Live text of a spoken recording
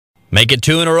Make it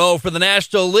 2 in a row for the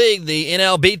National League. The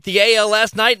NL beat the AL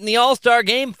last night in the All-Star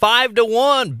game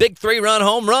 5-1. Big 3-run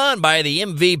home run by the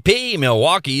MVP,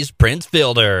 Milwaukee's Prince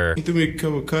Fielder. He threw me a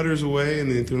couple cutters away and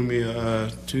then threw me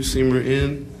a two-seamer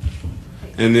in.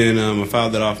 And then I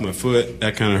fouled that off my foot.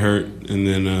 That kind of hurt. And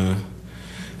then I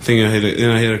think I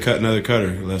hit another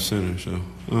cutter left center. So,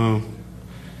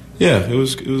 yeah, it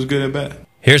was a good at bat.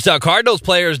 Here's how Cardinals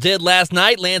players did last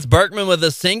night. Lance Berkman with a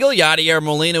single, Yadier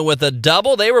Molina with a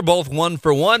double. They were both 1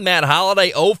 for 1. Matt Holliday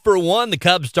 0 for 1. The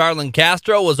Cubs' Starlin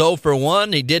Castro was 0 for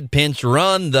 1. He did pinch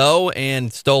run, though,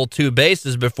 and stole 2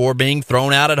 bases before being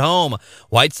thrown out at home.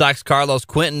 White Sox Carlos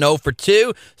Quentin 0 for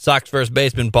 2. Sox first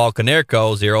baseman Paul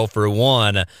Konerko 0 for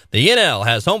 1. The NL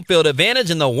has home field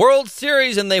advantage in the World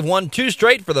Series, and they've won 2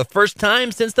 straight for the first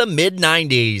time since the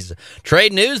mid-'90s.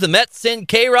 Trade news, the Mets send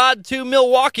K-Rod to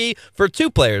Milwaukee for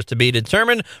 2 players to be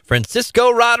determined.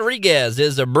 Francisco Rodriguez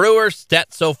is a Brewer.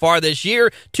 Stats so far this year,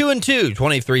 2-2,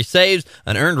 23 saves,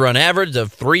 an earned run average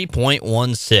of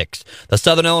 3.16. The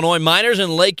Southern Illinois Miners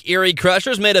and Lake Erie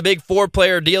Crushers made a big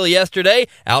 4-player deal yesterday.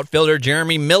 Outfielder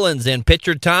Jeremy Millens and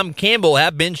pitcher Tom Campbell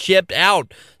have been shipped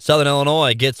out. Southern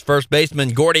Illinois gets first baseman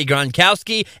Gordy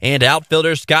Gronkowski and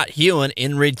outfielder Scott Hewen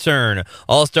in return.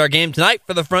 All-Star game tonight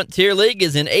for the Frontier League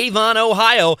is in Avon,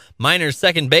 Ohio. Miners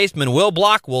second baseman Will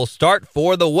Block will start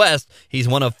for the West. He's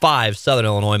one of 5 Southern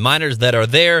Illinois Miners that are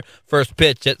there. First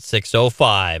pitch at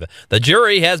 6:05. The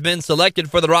jury has been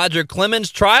selected for the Roger Clemens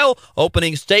trial.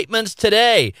 Opening statements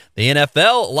today. The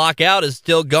NFL lockout is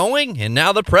still going, and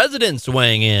now the president's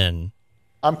weighing in.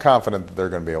 I'm confident that they're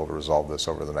going to be able to resolve this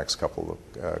over the next couple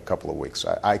of weeks.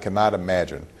 I cannot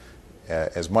imagine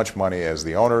as much money as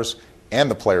the owners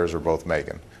and the players are both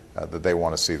making that they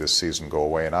want to see this season go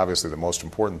away. And obviously the most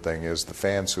important thing is the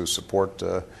fans who support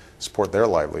their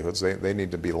livelihoods. They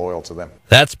need to be loyal to them.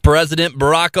 That's President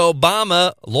Barack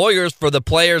Obama. Lawyers for the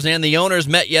players and the owners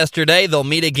met yesterday. They'll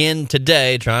meet again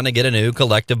today trying to get a new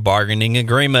collective bargaining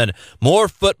agreement. More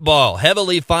football.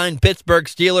 Heavily fined Pittsburgh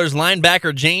Steelers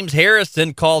linebacker James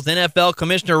Harrison calls NFL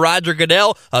Commissioner Roger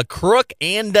Goodell a crook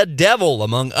and a devil,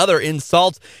 among other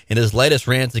insults, in his latest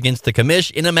rants against the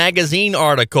commish in a magazine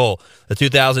article. The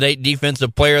 2008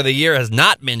 Defensive Player of the Year has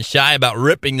not been shy about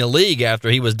ripping the league after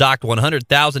he was docked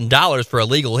 $100,000 for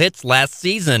illegal hits last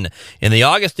season. In the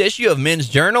August issue of Men's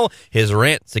Journal, his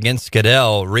rants against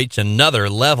Goodell reach another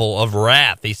level of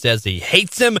wrath. He says he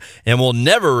hates him and will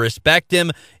never respect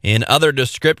him. In other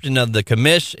description of the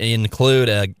commish include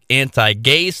an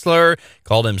anti-gay slur,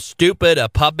 called him stupid, a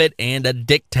puppet, and a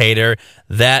dictator.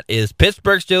 That is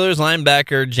Pittsburgh Steelers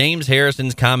linebacker James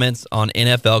Harrison's comments on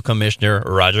NFL Commissioner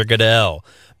Roger Goodell.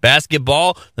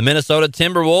 Basketball, the Minnesota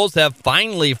Timberwolves have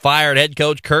finally fired head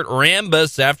coach Kurt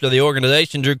Rambis after the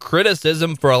organization drew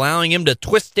criticism for allowing him to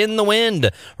twist in the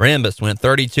wind. Rambis went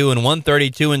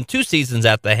 32-132 in 2 seasons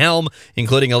at the helm,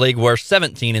 including a league-worst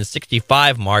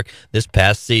 17-65 mark this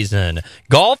past season.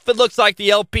 Golf, it looks like the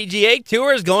LPGA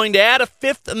Tour is going to add a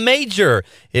 5th major.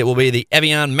 It will be the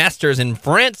Evian Masters in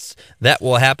France. That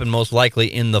will happen most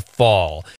likely in the fall.